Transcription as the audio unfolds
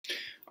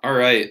All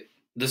right,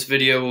 this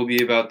video will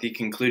be about the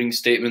concluding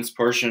statements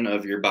portion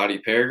of your body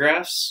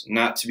paragraphs,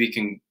 not to be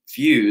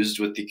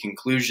confused with the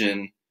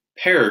conclusion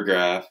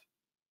paragraph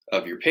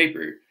of your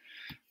paper.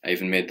 I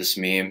even made this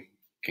meme,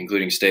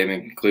 concluding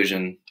statement,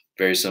 conclusion,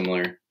 very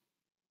similar.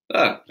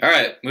 All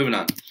right, moving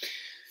on.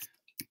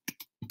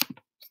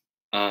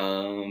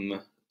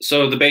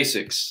 So the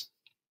basics.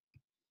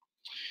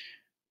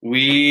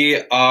 We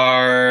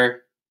are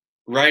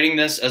writing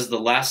this as the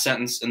last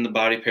sentence in the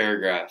body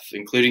paragraph,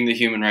 including the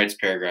human rights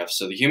paragraph.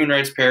 So the human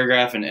rights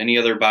paragraph and any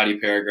other body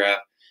paragraph,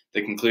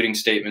 the concluding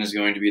statement is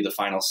going to be the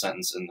final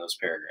sentence in those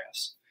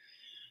paragraphs.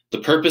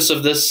 The purpose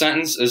of this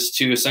sentence is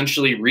to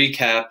essentially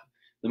recap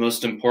the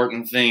most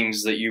important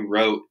things that you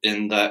wrote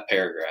in that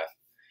paragraph.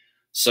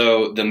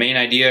 So the main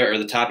idea or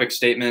the topic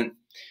statement,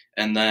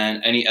 and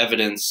then any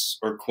evidence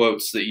or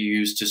quotes that you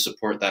use to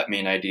support that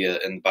main idea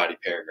in the body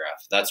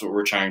paragraph. That's what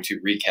we're trying to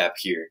recap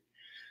here.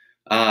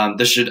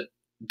 This should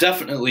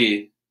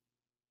definitely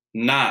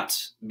not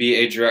be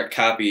a direct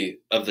copy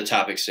of the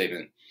topic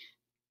statement.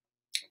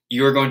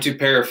 You are going to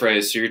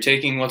paraphrase, so you're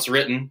taking what's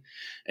written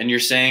and you're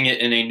saying it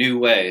in a new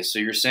way. So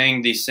you're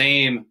saying the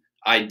same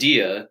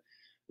idea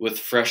with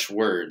fresh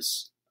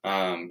words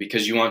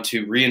because you want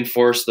to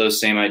reinforce those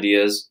same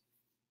ideas.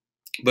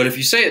 But if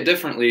you say it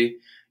differently,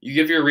 you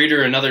give your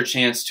reader another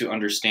chance to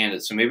understand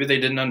it. So maybe they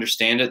didn't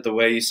understand it the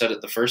way you said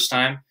it the first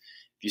time.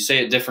 If you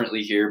say it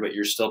differently here, but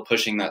you're still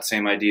pushing that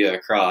same idea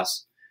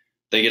across,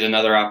 they get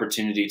another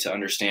opportunity to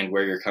understand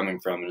where you're coming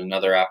from and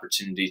another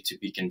opportunity to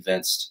be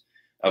convinced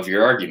of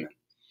your argument.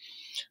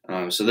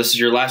 So this is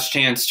your last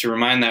chance to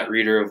remind that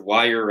reader of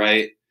why you're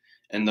right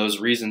and those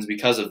reasons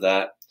because of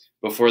that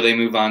before they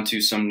move on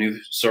to some new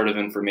sort of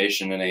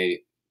information in a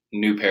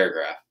new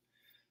paragraph.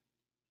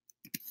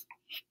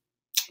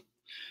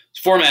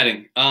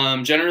 Formatting.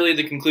 Generally,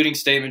 the concluding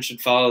statement should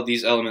follow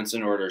these elements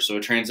in order. So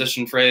a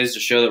transition phrase to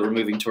show that we're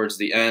moving towards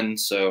the end.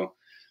 So,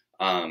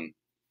 so on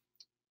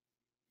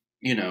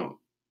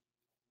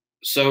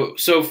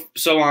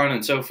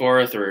and so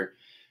forth. Or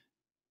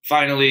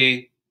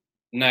finally,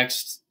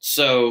 next.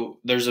 So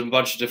there's a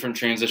bunch of different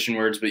transition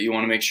words, but you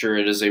want to make sure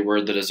it is a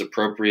word that is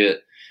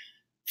appropriate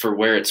for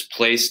where it's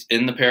placed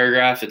in the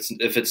paragraph.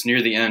 If it's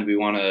near the end, we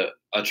want a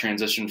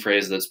transition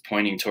phrase that's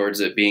pointing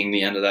towards it being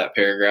the end of that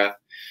paragraph.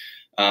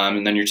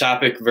 And then your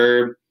topic,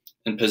 verb,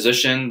 and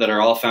position that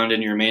are all found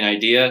in your main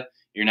idea.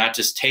 You're not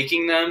just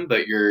taking them,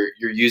 but you're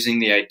using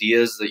the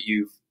ideas that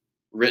you've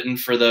written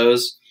for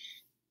those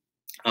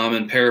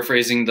and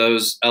paraphrasing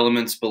those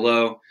elements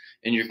below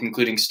in your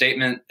concluding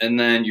statement. And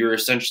then you're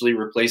essentially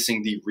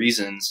replacing the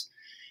reasons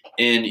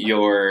in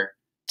your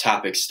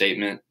topic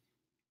statement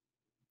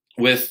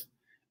with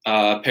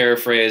a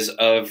paraphrase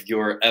of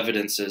your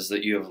evidences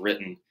that you have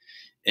written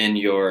in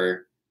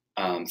your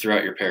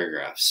throughout your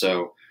paragraph.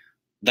 So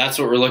that's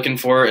what we're looking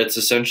for. It's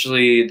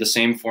essentially the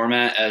same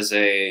format as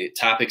a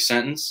topic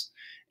sentence,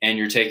 and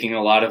you're taking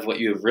a lot of what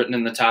you have written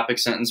in the topic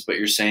sentence, but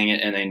you're saying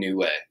it in a new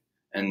way.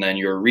 And then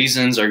your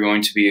reasons are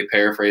going to be a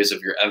paraphrase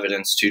of your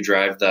evidence to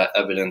drive that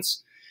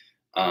evidence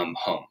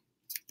home.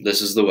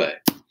 This is the way.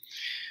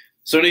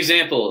 So an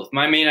example, if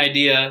my main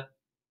idea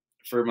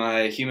for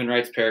my human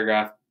rights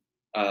paragraph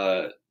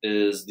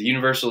is the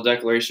Universal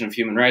Declaration of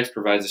Human Rights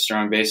provides a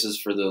strong basis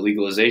for the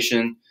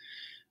legalization,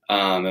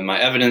 and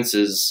my evidence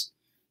is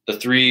the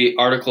 3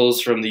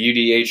 articles from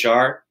the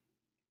UDHR,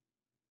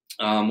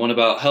 one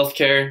about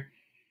healthcare,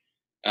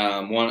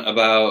 one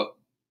about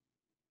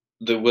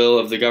the will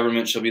of the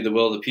government shall be the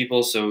will of the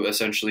people, so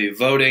essentially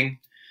voting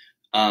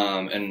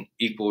and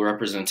equal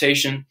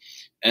representation,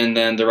 and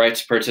then the right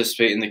to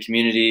participate in the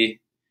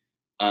community.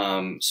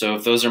 So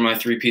if those are my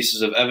 3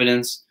 pieces of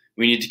evidence,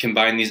 we need to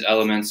combine these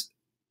elements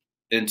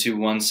into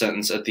one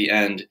sentence at the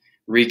end,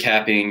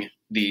 recapping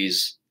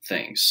these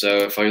things. So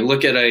if I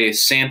look at a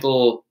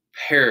sample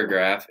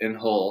paragraph in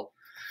whole,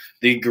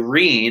 the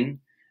green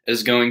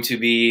is going to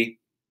be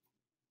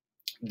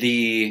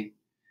the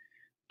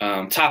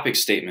topic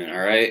statement, all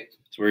right?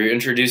 So we're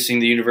introducing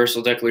the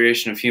Universal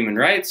Declaration of Human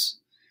Rights.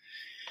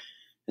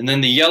 And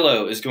then the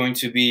yellow is going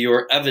to be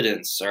your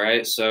evidence, all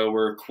right? So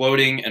we're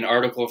quoting an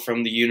article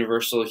from the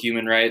Universal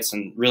Human Rights,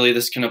 and really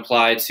this can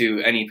apply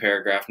to any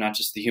paragraph, not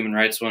just the human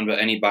rights one, but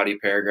any body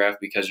paragraph,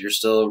 because you're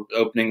still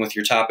opening with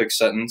your topic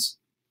sentence.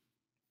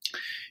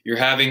 You're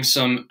having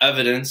some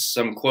evidence,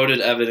 some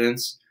quoted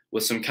evidence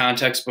with some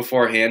context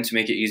beforehand to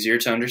make it easier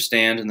to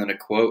understand, and then a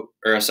quote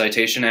or a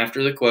citation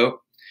after the quote.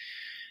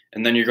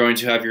 And then you're going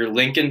to have your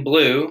link in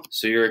blue,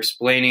 so you're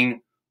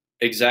explaining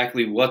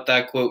exactly what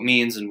that quote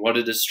means and what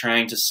it is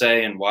trying to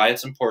say and why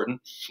it's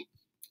important.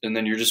 And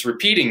then you're just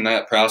repeating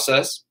that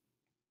process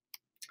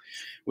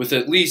with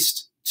at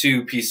least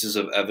 2 pieces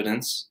of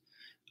evidence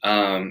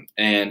and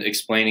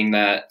explaining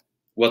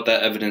what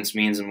that evidence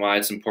means and why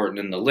it's important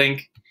in the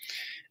link.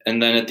 And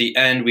then at the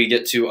end, we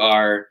get to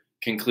our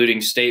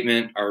concluding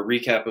statement, our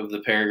recap of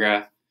the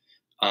paragraph,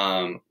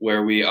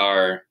 where we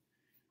are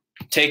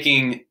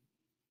taking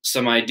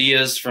some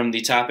ideas from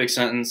the topic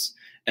sentence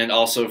and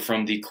also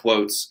from the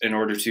quotes in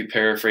order to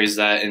paraphrase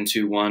that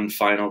into one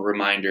final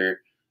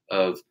reminder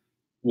of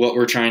what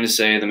we're trying to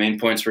say, the main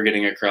points we're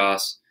getting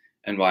across,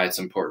 and why it's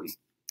important.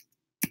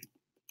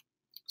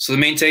 So the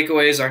main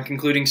takeaways on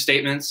concluding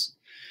statements,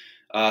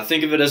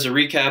 think of it as a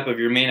recap of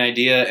your main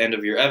idea and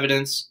of your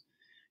evidence.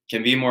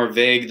 Can be more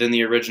vague than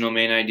the original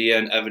main idea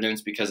and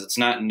evidence because it's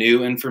not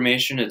new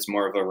information, it's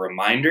more of a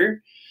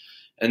reminder.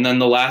 And then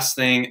the last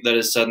thing that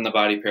is said in the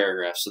body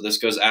paragraph. So this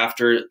goes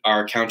after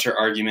our counter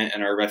argument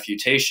and our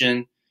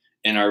refutation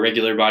in our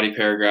regular body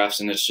paragraphs,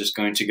 and it's just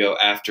going to go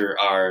after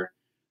our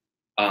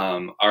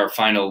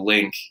final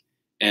link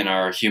in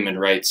our human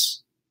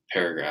rights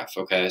paragraph.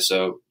 Okay,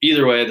 so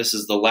either way, this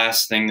is the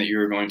last thing that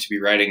you're going to be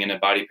writing in a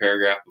body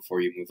paragraph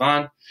before you move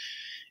on.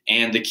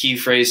 And the key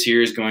phrase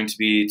here is going to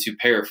be to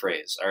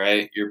paraphrase. All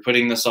right, you're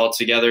putting this all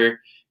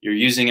together. You're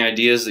using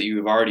ideas that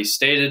you've already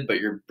stated, but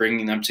you're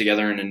bringing them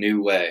together in a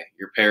new way.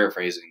 You're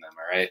paraphrasing them.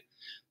 All right,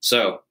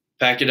 so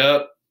pack it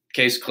up.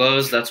 Case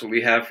closed. That's what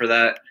we have for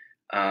that.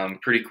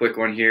 Pretty quick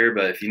one here,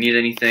 but if you need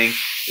anything,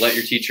 let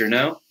your teacher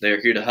know.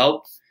 They're here to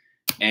help.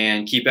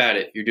 And keep at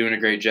it. You're doing a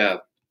great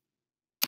job.